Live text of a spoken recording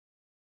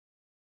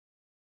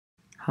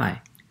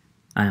Hi,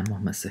 I am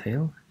Mohammed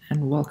Suhail,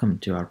 and welcome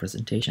to our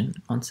presentation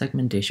on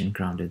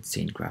segmentation-grounded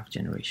scene graph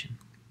generation.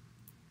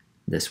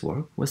 This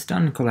work was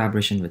done in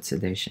collaboration with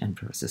Sudesh and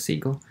Professor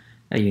Siegel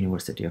at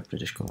University of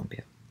British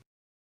Columbia.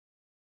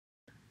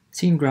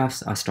 Scene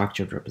graphs are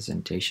structured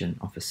representation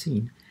of a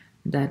scene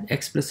that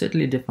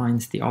explicitly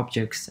defines the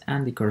objects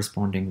and the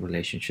corresponding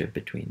relationship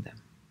between them.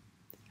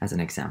 As an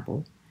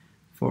example,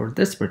 for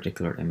this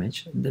particular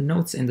image, the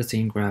nodes in the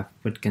scene graph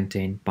would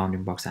contain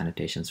bounding box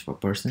annotations for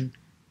person,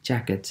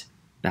 jacket,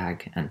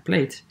 bag, and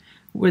plate,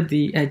 with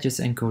the edges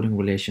encoding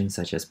relations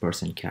such as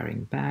person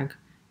carrying bag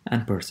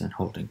and person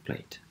holding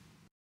plate.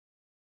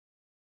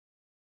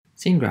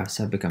 Scene graphs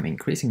have become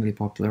increasingly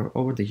popular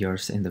over the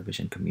years in the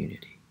vision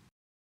community.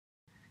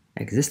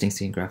 Existing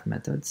scene graph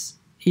methods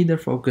either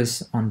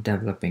focus on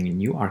developing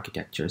new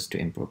architectures to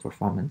improve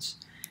performance,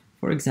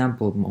 for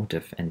example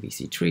Motif and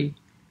VC3,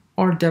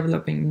 or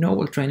developing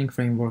novel training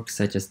frameworks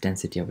such as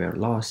density-aware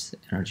loss,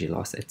 energy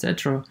loss,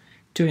 etc.,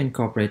 to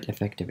incorporate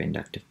effective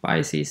inductive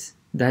biases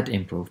that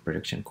improve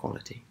prediction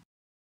quality.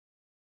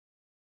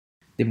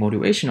 The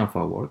motivation of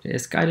our work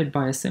is guided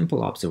by a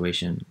simple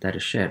observation that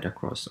is shared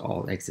across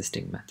all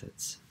existing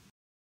methods,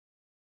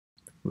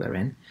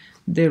 wherein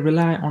they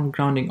rely on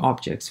grounding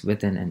objects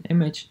within an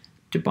image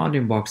to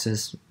bounding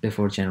boxes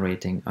before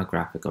generating a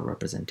graphical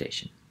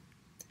representation.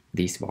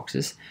 These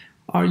boxes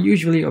are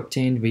usually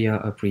obtained via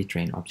a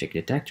pre-trained object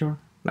detector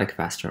like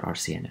FASTER or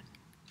CNN.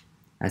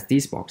 As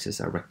these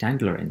boxes are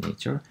rectangular in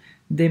nature,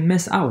 they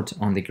miss out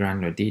on the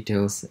granular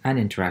details and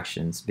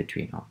interactions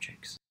between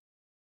objects.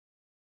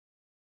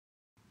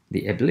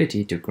 The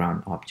ability to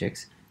ground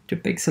objects to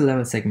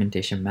pixel-level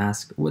segmentation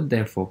mask would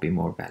therefore be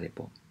more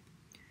valuable.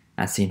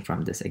 As seen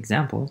from this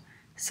example,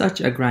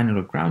 such a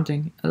granular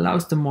grounding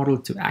allows the model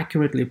to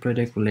accurately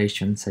predict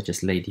relations such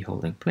as lady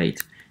holding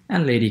plate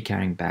and lady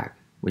carrying bag,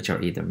 which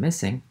are either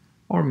missing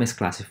or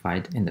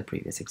misclassified in the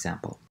previous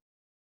example.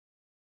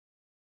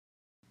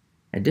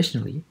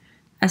 Additionally,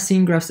 as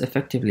scene graphs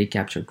effectively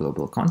capture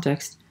global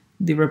context,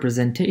 the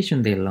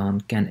representation they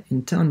learn can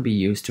in turn be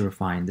used to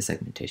refine the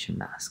segmentation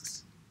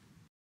masks.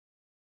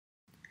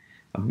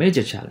 A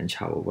major challenge,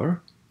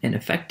 however, in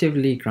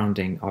effectively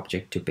grounding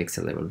object to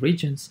pixel-level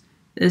regions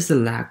is the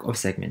lack of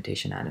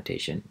segmentation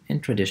annotation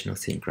in traditional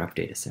scene graph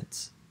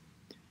datasets.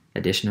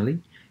 Additionally,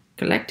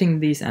 collecting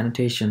these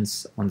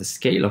annotations on the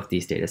scale of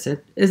these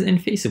datasets is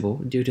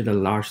infeasible due to the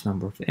large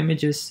number of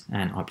images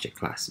and object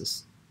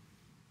classes.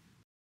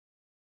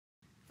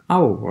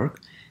 Our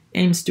work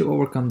aims to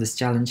overcome this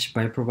challenge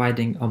by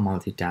providing a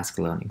multitask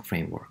learning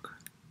framework.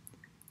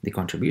 The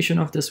contribution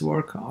of this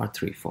work are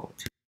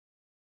threefold.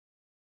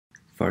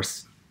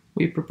 First,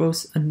 we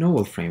propose a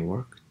novel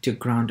framework to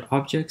ground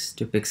objects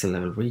to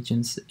pixel-level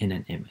regions in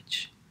an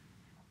image.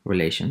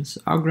 Relations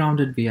are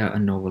grounded via a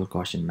novel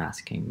Gaussian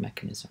masking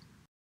mechanism.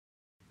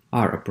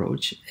 Our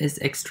approach is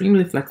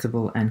extremely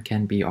flexible and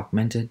can be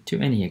augmented to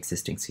any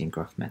existing scene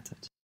graph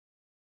method.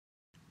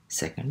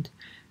 Second,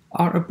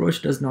 our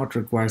approach does not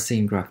require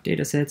scene graph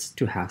datasets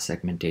to have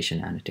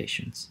segmentation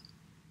annotations.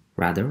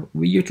 Rather,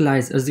 we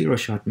utilize a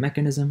zero-shot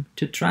mechanism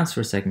to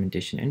transfer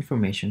segmentation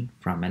information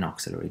from an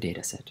auxiliary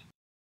dataset.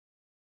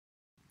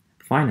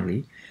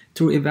 Finally,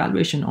 through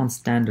evaluation on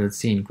standard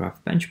scene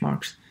graph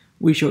benchmarks,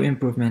 we show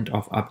improvement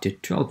of up to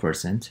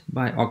 12%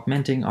 by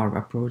augmenting our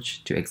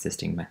approach to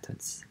existing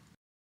methods.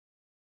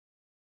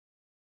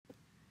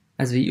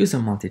 As we use a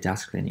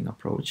multitask cleaning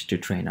approach to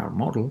train our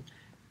model,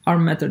 our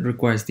method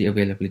requires the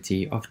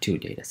availability of two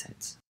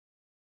datasets.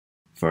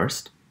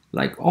 First,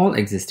 like all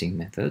existing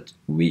methods,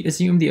 we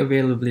assume the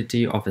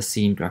availability of a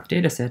scene graph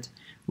dataset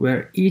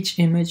where each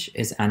image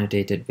is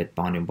annotated with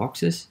bounding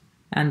boxes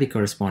and the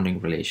corresponding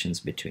relations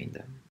between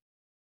them.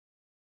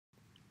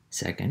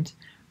 Second,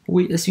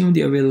 we assume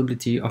the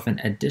availability of an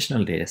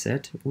additional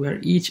dataset where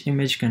each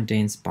image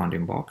contains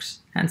bounding box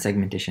and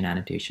segmentation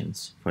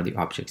annotations for the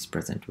objects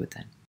present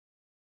within.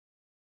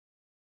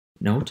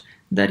 Note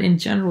that in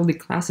general the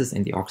classes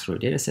in the auxiliary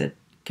dataset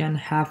can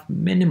have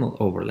minimal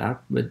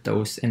overlap with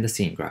those in the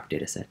scene graph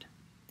dataset,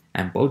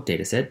 and both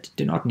datasets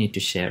do not need to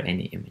share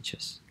any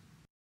images.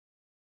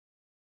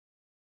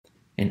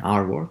 In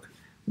our work,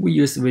 we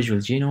use Visual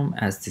Genome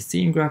as the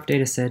scene graph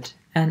dataset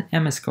and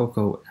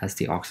MS-COCO as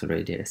the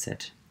auxiliary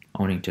dataset,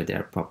 owing to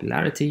their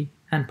popularity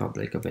and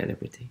public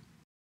availability.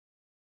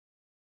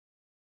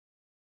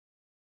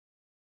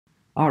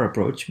 Our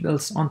approach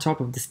builds on top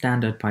of the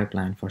standard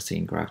pipeline for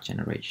scene graph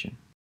generation,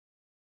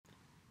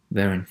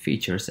 wherein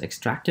features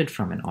extracted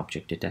from an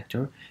object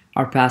detector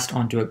are passed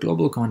on to a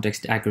global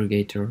context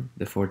aggregator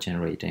before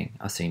generating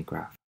a scene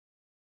graph.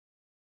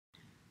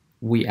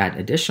 We add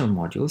additional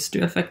modules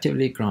to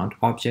effectively ground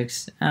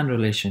objects and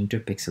relation to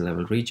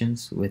pixel-level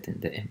regions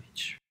within the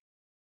image.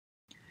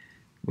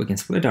 We can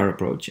split our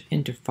approach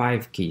into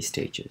 5 key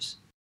stages.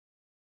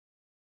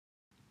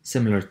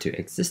 Similar to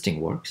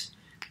existing works,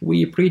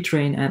 we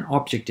pre-train an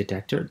object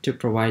detector to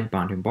provide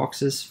bounding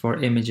boxes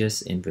for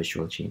images in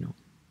Visual Genome.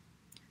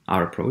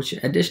 Our approach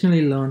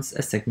additionally learns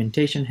a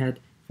segmentation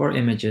head for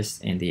images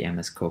in the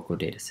MS-COCO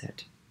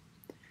dataset.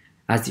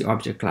 As the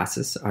object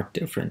classes are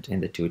different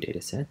in the two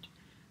datasets,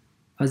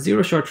 A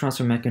zero-shot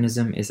transfer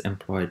mechanism is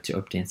employed to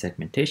obtain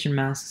segmentation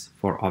masks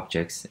for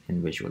objects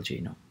in visual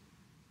genome.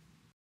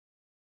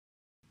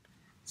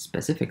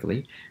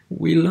 Specifically,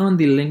 we learned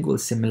the lingual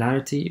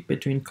similarity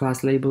between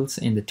class labels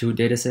in the two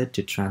datasets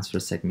to transfer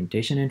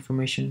segmentation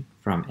information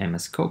from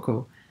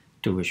MS-COCO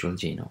to visual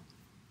genome.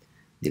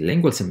 The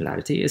lingual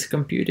similarity is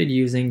computed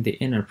using the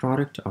inner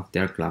product of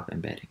their glove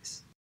embeddings.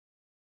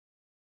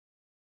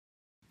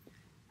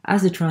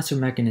 As the transfer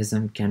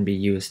mechanism can be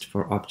used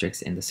for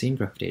objects in the scene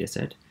graph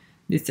dataset,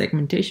 the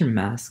segmentation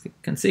masks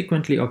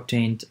consequently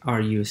obtained are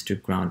used to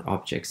ground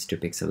objects to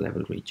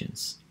pixel-level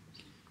regions.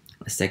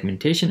 A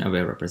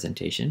segmentation-aware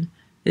representation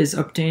is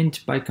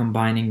obtained by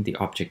combining the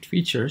object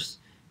features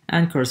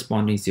and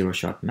corresponding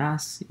zero-shot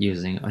masks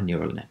using a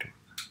neural network.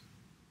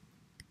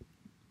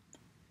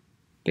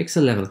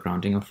 Pixel-level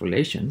grounding of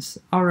relations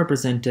are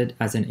represented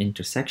as an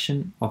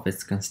intersection of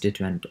its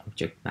constituent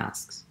object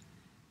masks.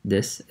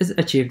 This is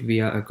achieved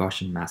via a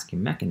Gaussian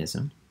masking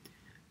mechanism,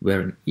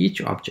 wherein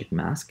each object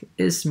mask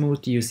is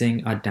smoothed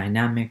using a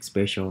dynamic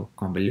spatial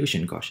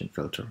convolution Gaussian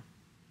filter.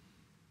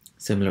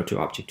 Similar to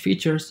object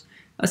features,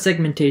 a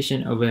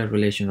segmentation-aware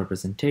relation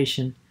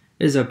representation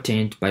is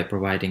obtained by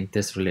providing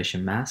this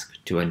relation mask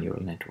to a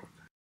neural network.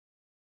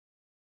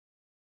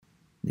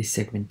 The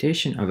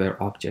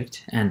segmentation-aware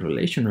object and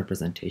relation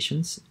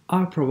representations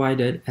are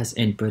provided as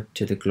input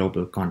to the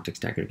global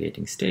context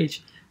aggregating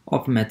stage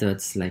of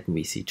methods like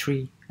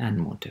VC3 and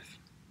Motif.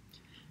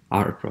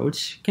 Our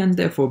approach can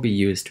therefore be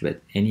used with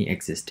any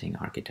existing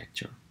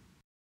architecture.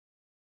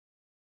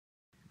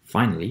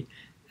 Finally,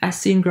 as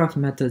scene graph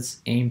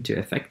methods aim to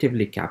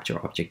effectively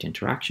capture object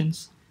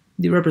interactions,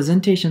 the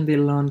representation they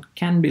learn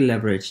can be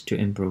leveraged to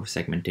improve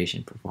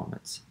segmentation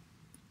performance.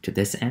 To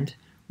this end,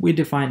 we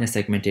define a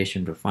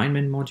segmentation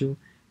refinement module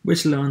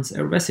which learns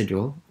a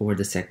residual over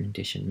the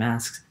segmentation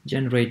masks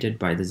generated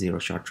by the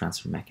zero-shot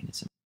transfer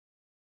mechanism.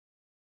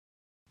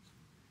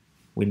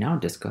 We now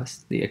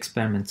discuss the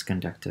experiments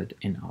conducted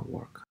in our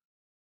work.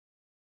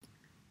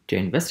 To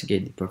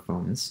investigate the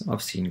performance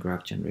of scene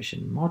graph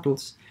generation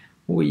models,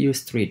 we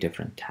use three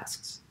different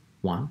tasks.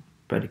 1.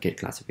 Predicate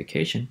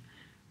classification,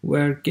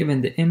 where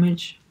given the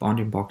image,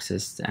 bounding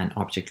boxes, and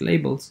object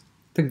labels,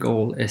 the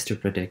goal is to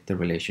predict the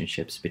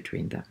relationships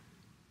between them.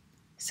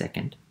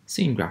 2nd,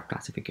 scene graph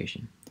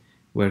classification,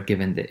 where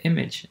given the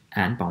image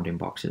and bounding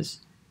boxes,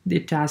 the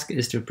task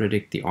is to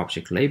predict the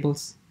object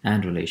labels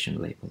and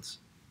relation labels.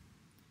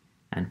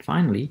 And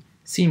finally,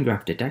 scene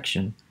graph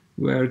detection,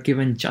 where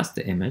given just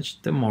the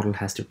image, the model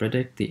has to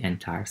predict the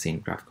entire scene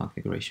graph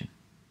configuration.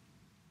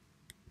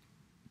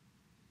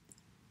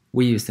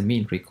 We use the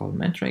mean recall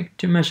metric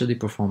to measure the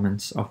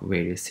performance of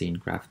various scene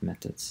graph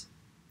methods.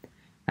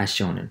 As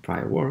shown in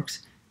prior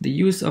works, the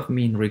use of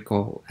mean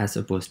recall as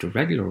opposed to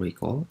regular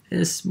recall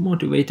is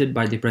motivated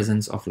by the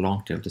presence of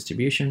long-tail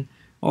distribution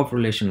of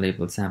relation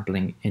label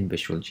sampling in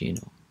visual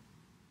genome.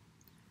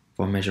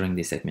 For measuring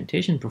the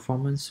segmentation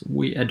performance,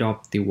 we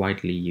adopt the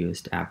widely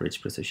used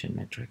average precision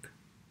metric.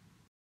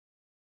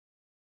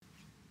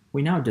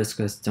 We now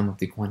discuss some of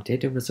the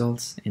quantitative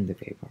results in the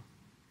paper.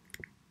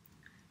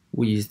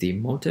 We use the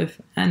Motif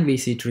and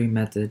VC3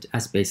 method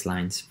as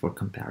baselines for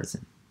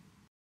comparison.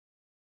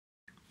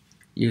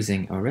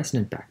 Using a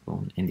resonant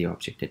backbone in the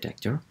object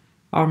detector,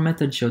 our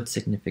method showed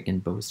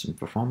significant boost in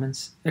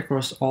performance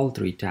across all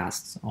three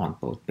tasks on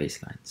both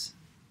baselines.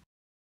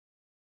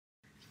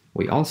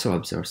 We also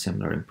observed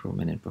similar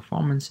improvement in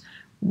performance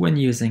when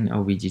using a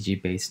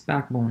VGG-based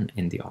backbone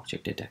in the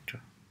object detector.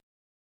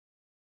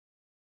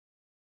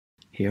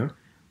 Here,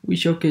 we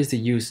showcase the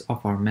use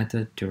of our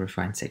method to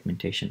refine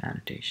segmentation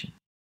annotation.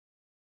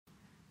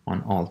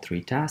 On all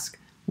three tasks,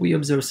 we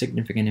observe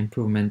significant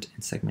improvement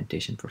in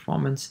segmentation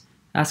performance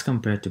as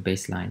compared to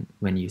baseline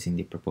when using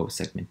the proposed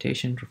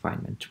segmentation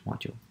refinement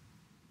module.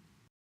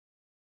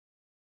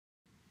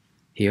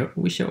 Here,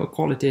 we show a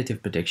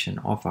qualitative prediction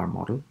of our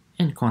model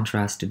in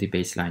contrast to the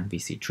baseline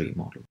VC3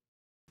 model.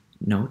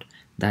 Note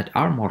that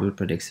our model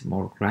predicts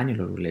more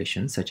granular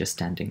relations such as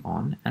standing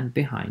on and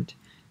behind,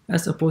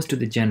 as opposed to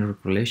the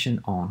generic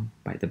relation on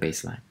by the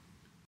baseline.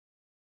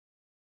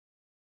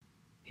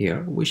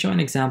 Here, we show an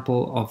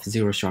example of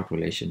zero-shot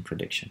relation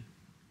prediction.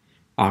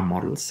 Our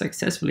model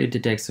successfully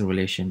detects a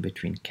relation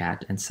between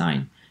cat and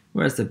sign,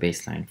 whereas the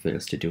baseline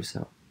fails to do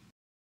so.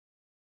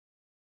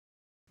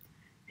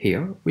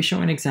 Here, we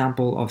show an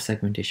example of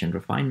segmentation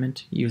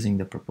refinement using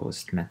the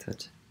proposed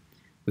method.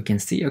 We can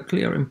see a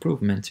clear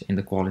improvement in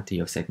the quality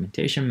of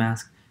segmentation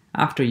mask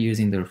after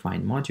using the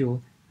refined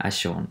module, as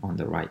shown on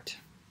the right.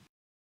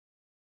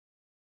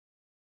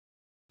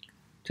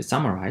 To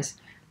summarize,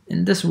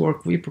 in this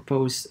work, we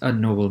propose a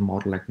novel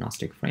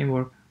model-agnostic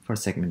framework for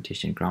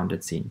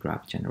segmentation-grounded scene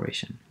graph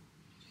generation.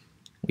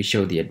 We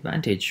show the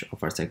advantage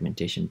of our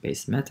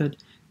segmentation-based method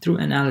through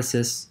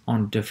analysis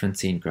on different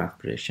scene graph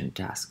prediction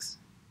tasks.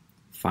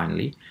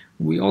 Finally,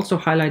 we also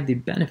highlight the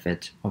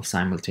benefit of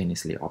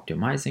simultaneously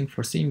optimizing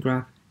for scene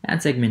graph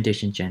and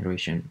segmentation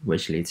generation,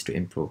 which leads to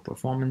improved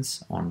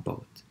performance on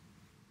both.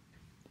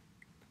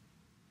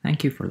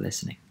 Thank you for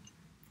listening.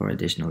 For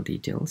additional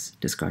details,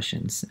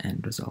 discussions,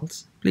 and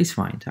results, please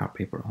find our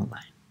paper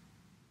online.